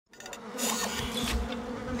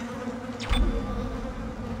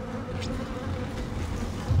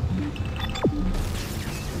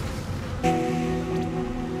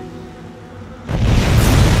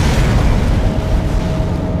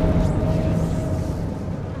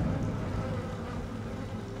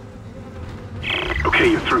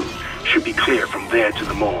Okay, you're through. Should be clear from there to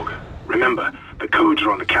the morgue. Remember, the codes are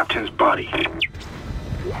on the captain's body.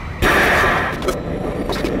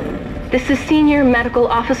 This is Senior Medical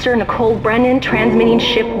Officer Nicole Brennan transmitting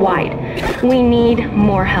ship-wide. We need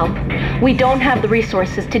more help. We don't have the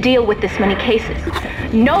resources to deal with this many cases.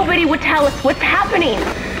 Nobody would tell us what's happening.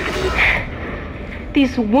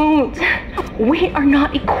 These wounds, we are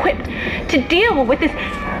not equipped to deal with this.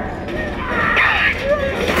 God.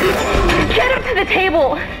 Get him to the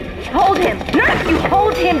table. Hold him. Nurse, you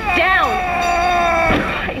hold him down.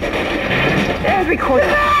 Christ. Every quarter.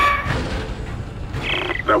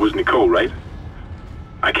 That was Nicole, right?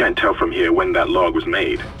 I can't tell from here when that log was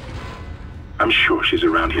made. I'm sure she's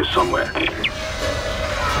around here somewhere.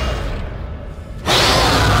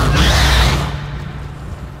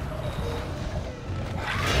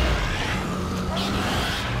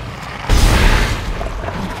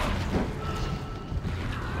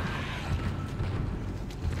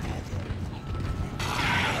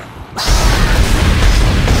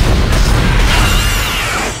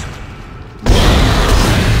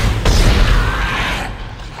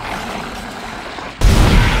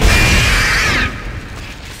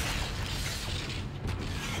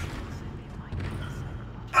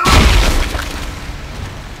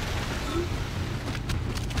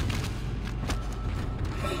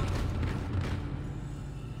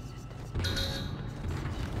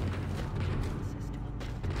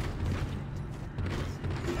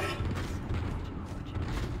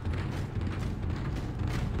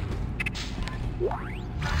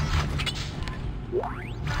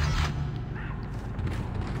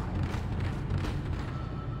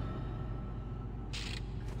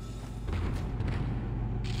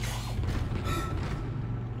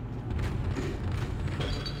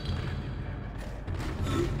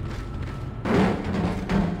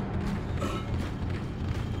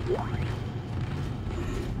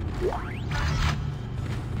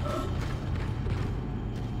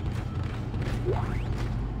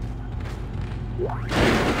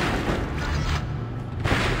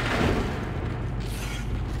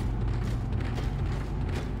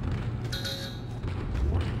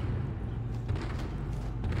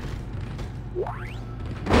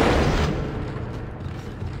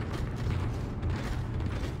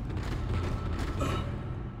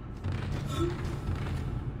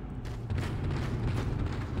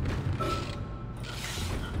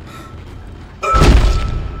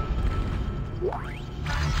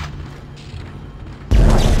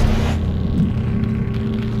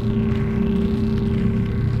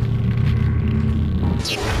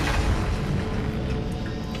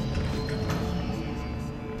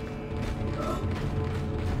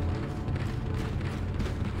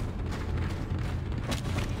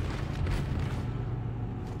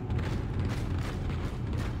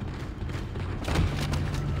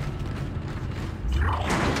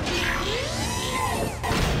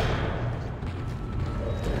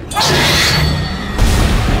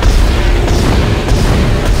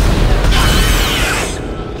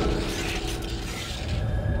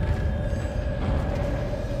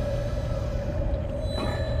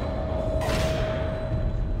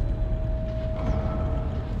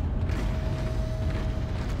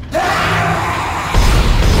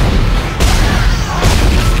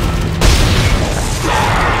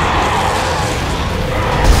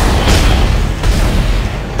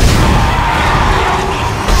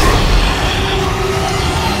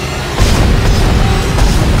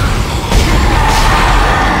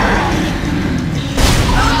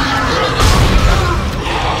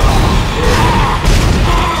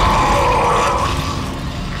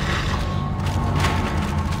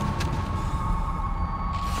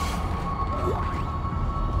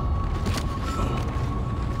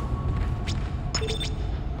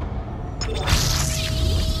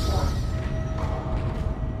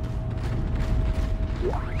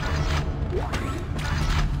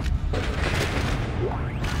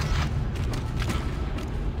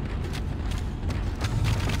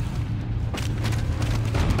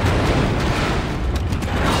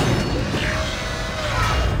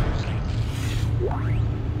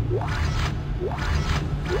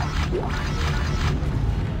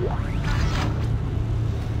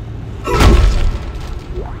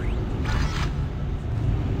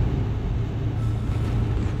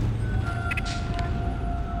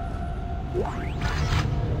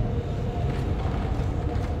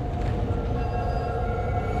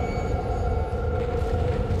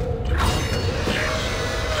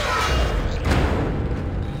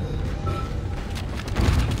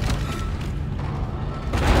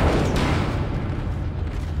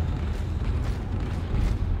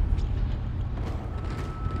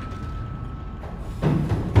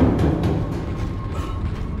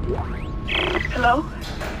 Hello?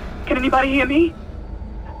 Can anybody hear me?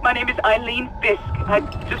 My name is Eileen Fisk. I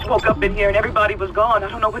just woke up in here and everybody was gone. I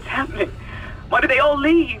don't know what's happening. Why did they all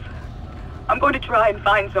leave? I'm going to try and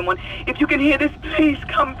find someone. If you can hear this, please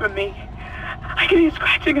come for me. I can hear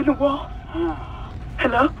scratching in the wall.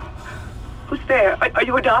 Hello? Who's there? Are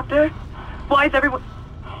you a doctor? Why is everyone...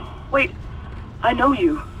 Wait, I know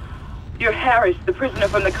you. You're Harris, the prisoner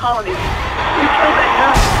from the colony. You killed that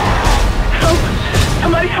nurse. Help!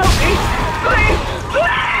 Somebody help me! Please!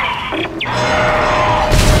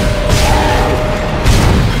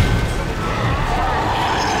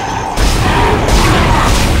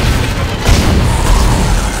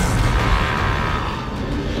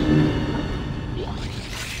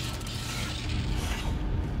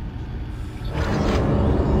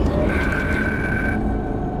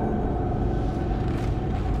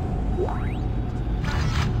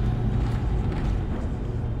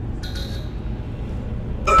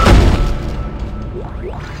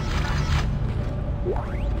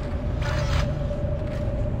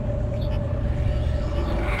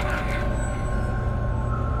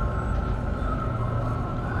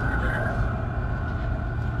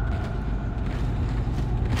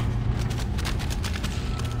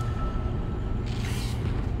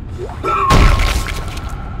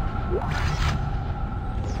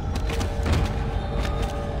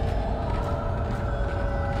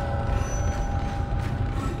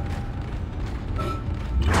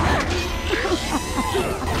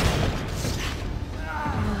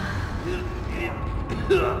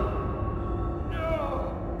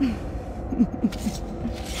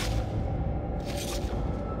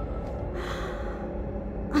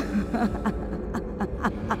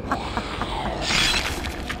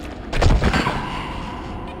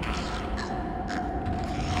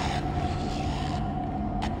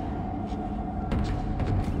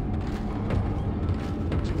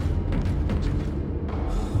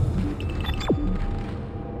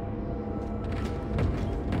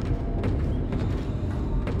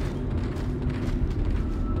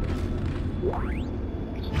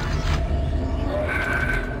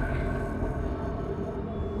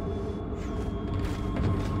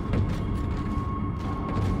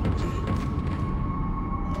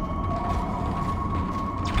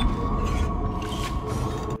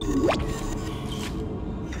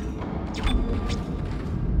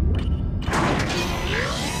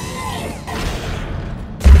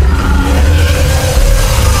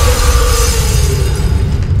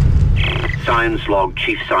 Science Log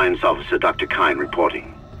Chief Science Officer Dr. Kine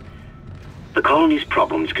reporting. The colony's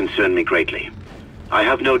problems concern me greatly. I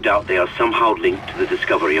have no doubt they are somehow linked to the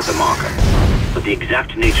discovery of the marker, but the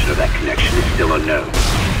exact nature of that connection is still unknown.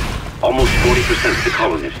 Almost 40% of the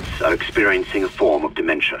colonists are experiencing a form of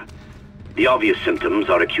dementia. The obvious symptoms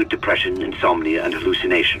are acute depression, insomnia, and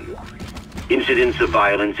hallucination. Incidents of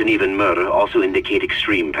violence and even murder also indicate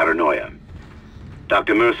extreme paranoia.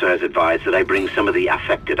 Dr. Mercer has advised that I bring some of the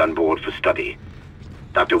affected on board for study.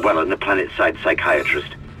 Dr. Wellen, the planet-side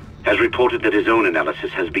psychiatrist, has reported that his own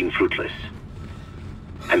analysis has been fruitless.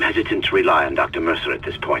 I'm hesitant to rely on Dr. Mercer at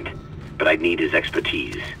this point, but I need his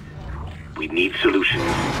expertise. We need solutions,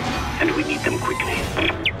 and we need them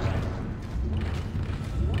quickly.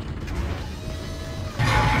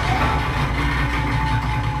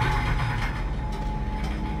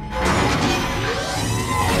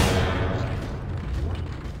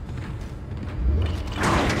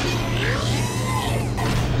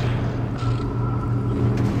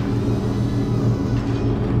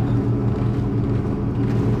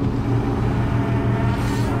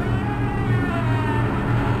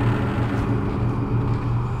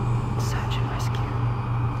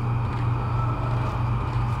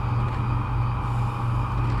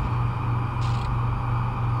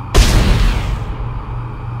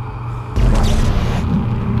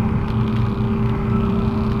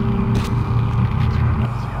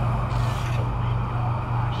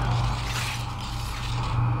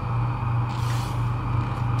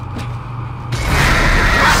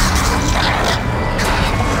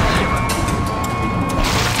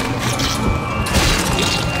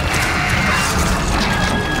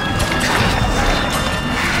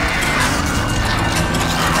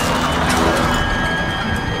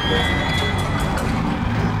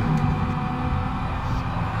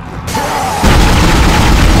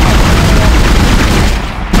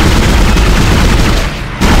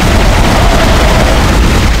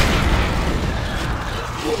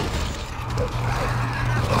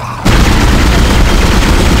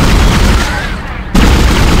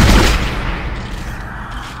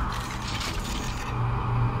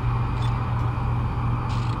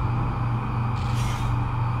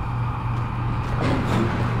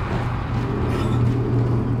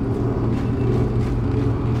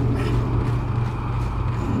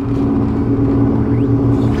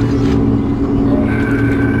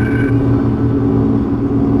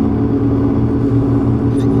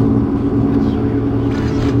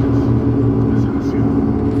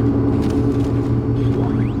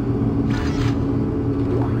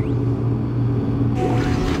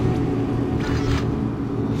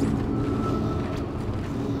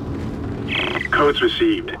 Notes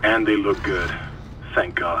received, and they look good.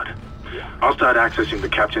 Thank God. I'll start accessing the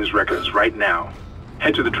captain's records right now.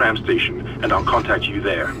 Head to the tram station, and I'll contact you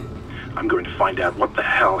there. I'm going to find out what the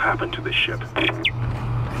hell happened to this ship.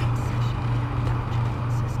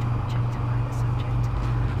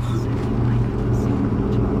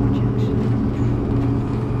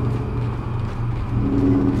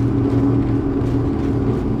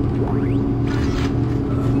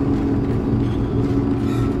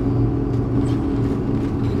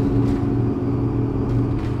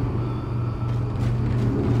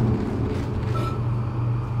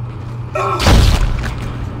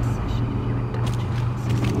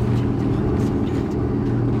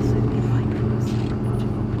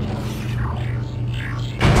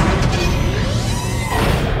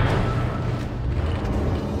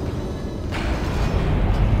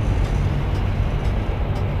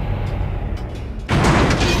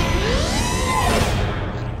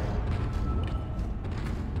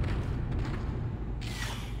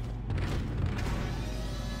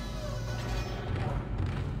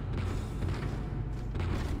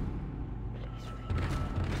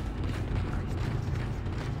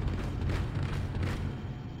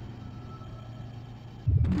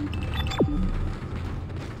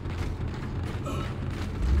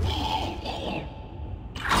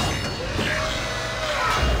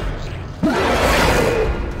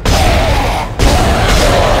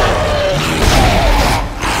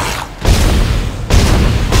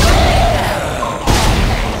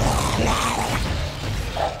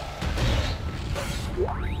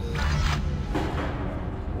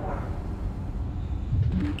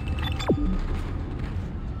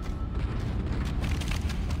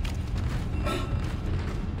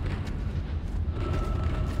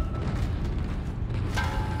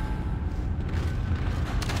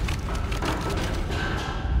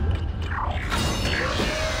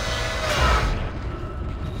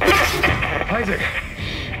 Isaac!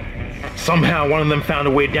 Somehow one of them found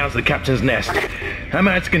a way down to the captain's nest. I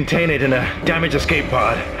managed to contain it in a damaged escape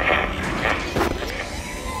pod.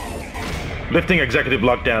 Lifting executive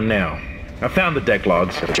lockdown now. I found the deck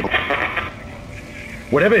logs.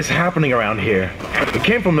 Whatever is happening around here, it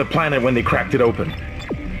came from the planet when they cracked it open.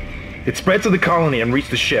 It spread to the colony and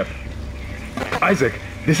reached the ship. Isaac,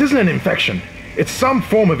 this isn't an infection. It's some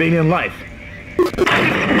form of alien life.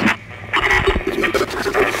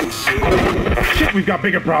 Shit, we've got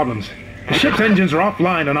bigger problems. The ship's engines are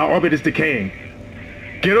offline and our orbit is decaying.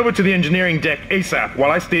 Get over to the engineering deck ASAP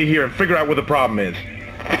while I stay here and figure out what the problem is.